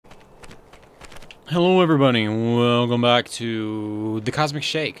Hello everybody, and welcome back to the Cosmic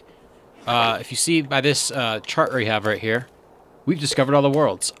Shake. If you see by this chart we have right here, we've discovered all the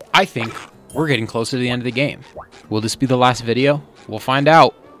worlds. I think we're getting closer to the end of the game. Will this be the last video? We'll find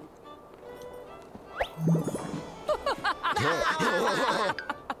out.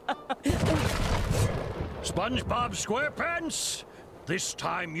 Spongebob Squarepants, this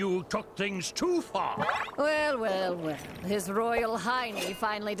time you took things too far. Well. His Royal Highness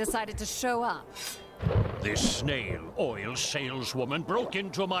finally decided to show up. This snail oil saleswoman broke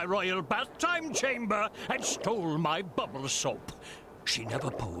into my royal bath time chamber and stole my bubble soap. She never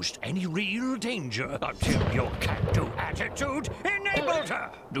posed any real danger until your can-do attitude enabled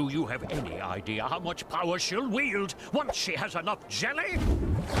her. Do you have any idea how much power she'll wield once she has enough jelly?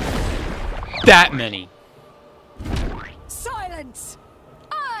 That many. Silence!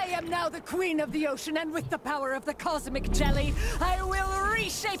 I am now the queen of the ocean, and with the power of the cosmic jelly, I will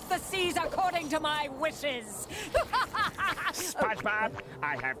reshape the seas according to my wishes. SpongeBob,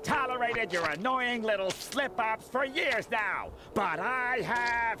 I have tolerated your annoying little slip-ups for years now, but I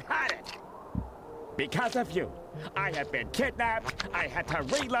have had it. Because of you, I have been kidnapped, I had to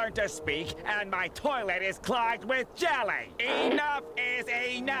relearn to speak, and my toilet is clogged with jelly. Enough is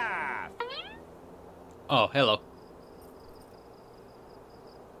enough. Oh, hello.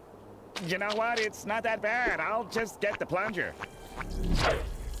 You know what? It's not that bad. I'll just get the plunger.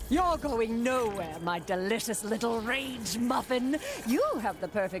 You're going nowhere, my delicious little rage muffin. You have the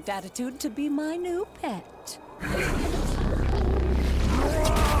perfect attitude to be my new pet.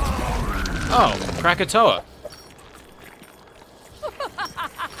 Oh, Krakatoa.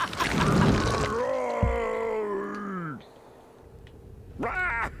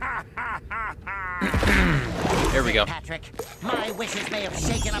 There we go. Patrick, my wishes may have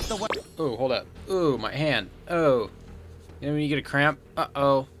shaken up the world. Oh, hold up. Oh, my hand. Oh. You know when you get a cramp?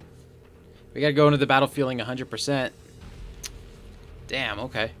 Uh-oh. We gotta go into the battle feeling 100%. Damn,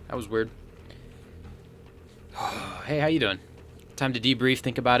 okay. That was weird. Hey, how you doing? Time to debrief,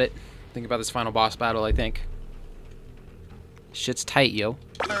 think about it. Think about this final boss battle, I think. Shit's tight, yo.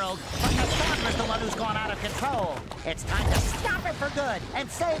 But the storm is the one who's gone out of control. It's time to stop it for good and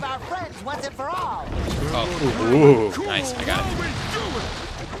save our friends once and for all. Oh, ooh. Nice, I got it.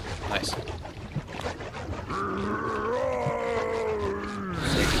 Nice.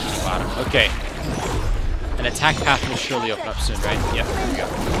 Bottom. Okay. An attack path will surely open up soon, right? Yeah, there we go.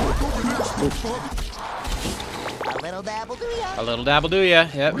 A little dabble do ya? A little dabble do ya.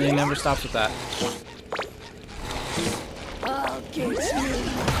 Yep, he never stops with that. I'll get you.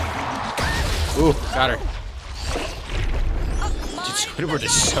 Ooh, got her. Dude, Squidward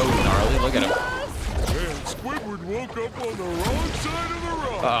is so gnarly. Look at him. Man, Squidward woke up on the wrong side of the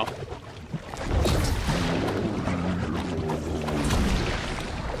rock. Uh-oh.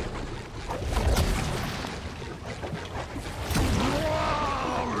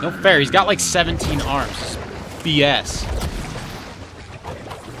 No fair. He's got like 17 arms. BS.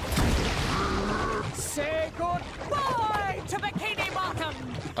 Say goodbye to Bikini Bottom.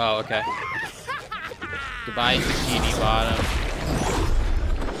 Oh, okay. Goodbye, Bikini Bottom.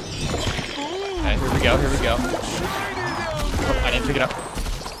 Okay, here we go, here we go. Oh, I didn't pick it up.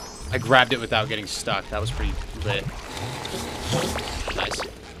 I grabbed it without getting stuck. That was pretty lit. Nice.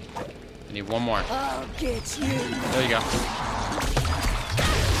 I need one more. I'll get you. There you go.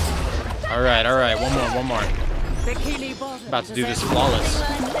 Alright, one more. Bikini Bottom. About to do this flawless.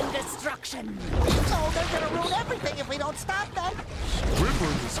 And destruction. Oh, they're gonna ruin everything if we don't stop them.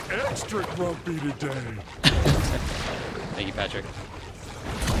 Squidward is extra grumpy today. Thank you, Patrick.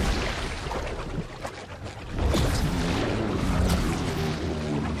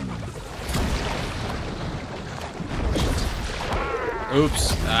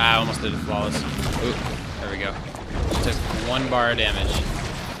 Oops. I almost did it flawless. Oop. There we go. Took 1 bar of damage.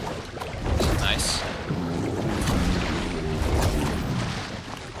 Nice.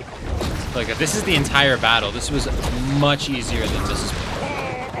 Look, if this is the entire battle, this was much easier than this.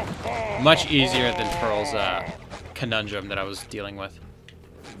 Much easier than Pearl's conundrum that I was dealing with.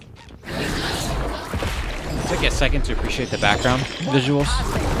 Took a second to appreciate the background visuals.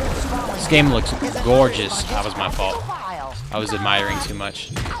 This game looks gorgeous. That was my fault. I was admiring too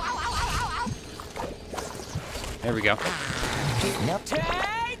much. There we go.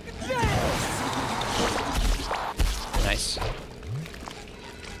 Nice.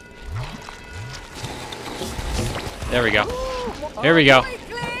 There we go. Here we go.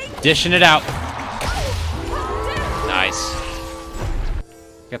 Dishing it out. Nice.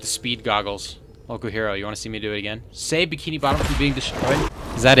 Got the speed goggles. Local hero, you want to see me do it again? Save Bikini Bottom from being destroyed.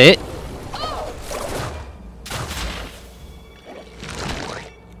 Is that it?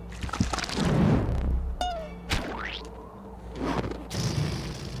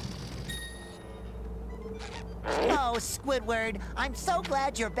 Oh, Squidward, I'm so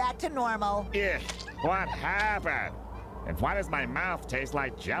glad you're back to normal. Ugh, what happened? And why does my mouth taste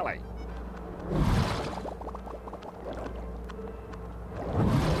like jelly?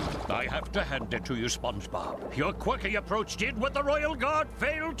 I have to hand it to you, Spongebob. Your quirky approach did what the Royal Guard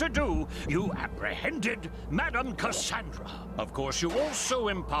failed to do. You apprehended Madame Cassandra. Of course, you also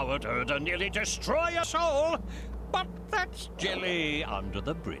empowered her to nearly destroy us all. But that's jelly under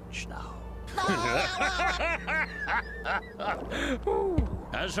the bridge now.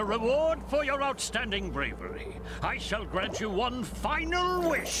 As a reward for your outstanding bravery, I shall grant you one final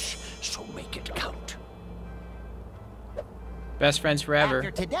wish, so make it count. Best friends forever.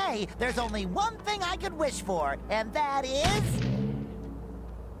 After today, there's only one thing I could wish for, and that is...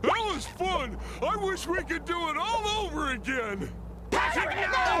 That was fun! I wish we could do it all over again!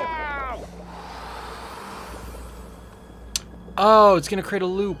 No! Oh, it's gonna create a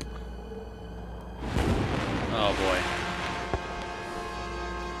loop. Oh boy.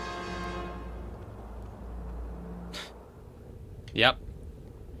 Yep.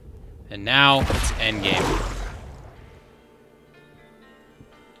 And now it's endgame.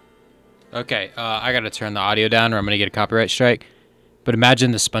 Okay, I gotta turn the audio down or I'm gonna get a copyright strike. But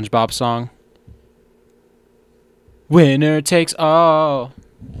imagine the SpongeBob song. Winner takes all.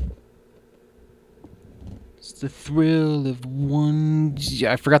 It's the thrill of one...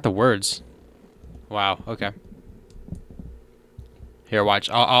 I forgot the words. Wow, okay. Here, watch.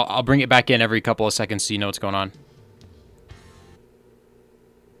 I'll bring it back in every couple of seconds so you know what's going on.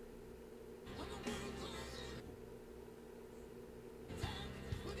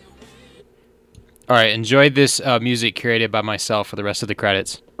 Alright, enjoy this music curated by myself for the rest of the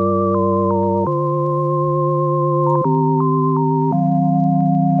credits.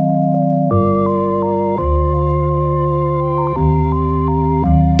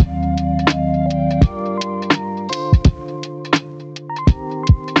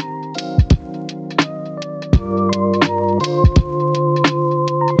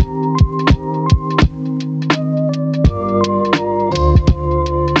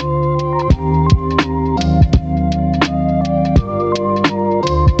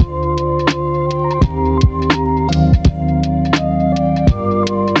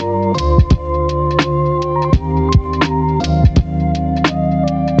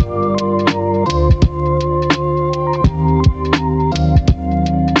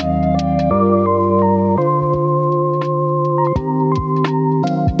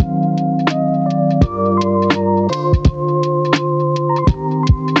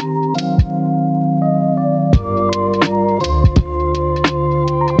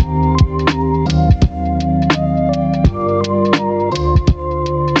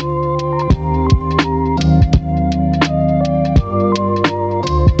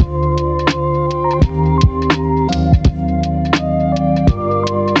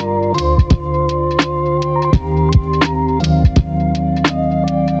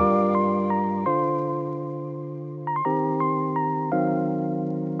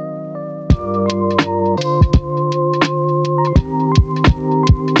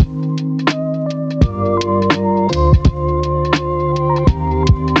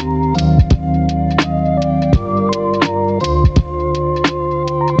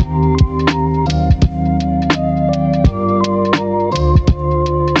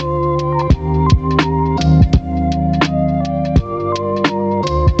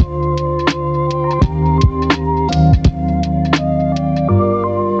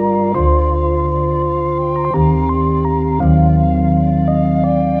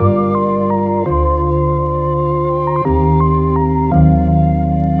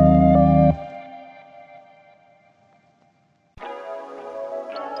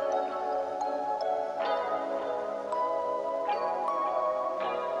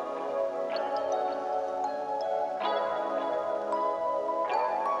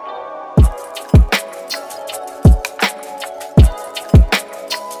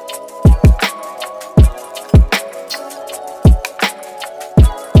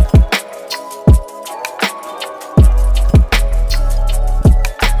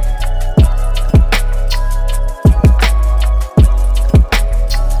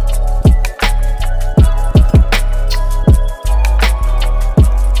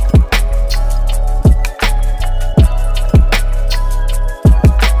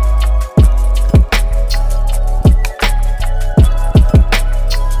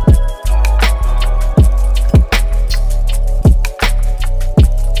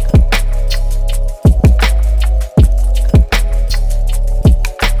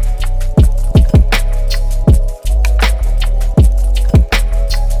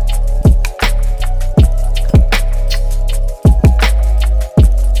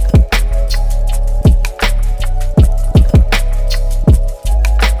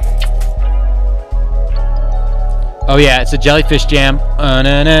 Oh yeah, it's a jellyfish jam.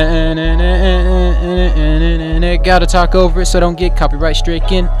 Gotta talk over it so don't get copyright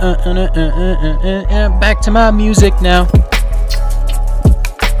stricken. Back to my music now.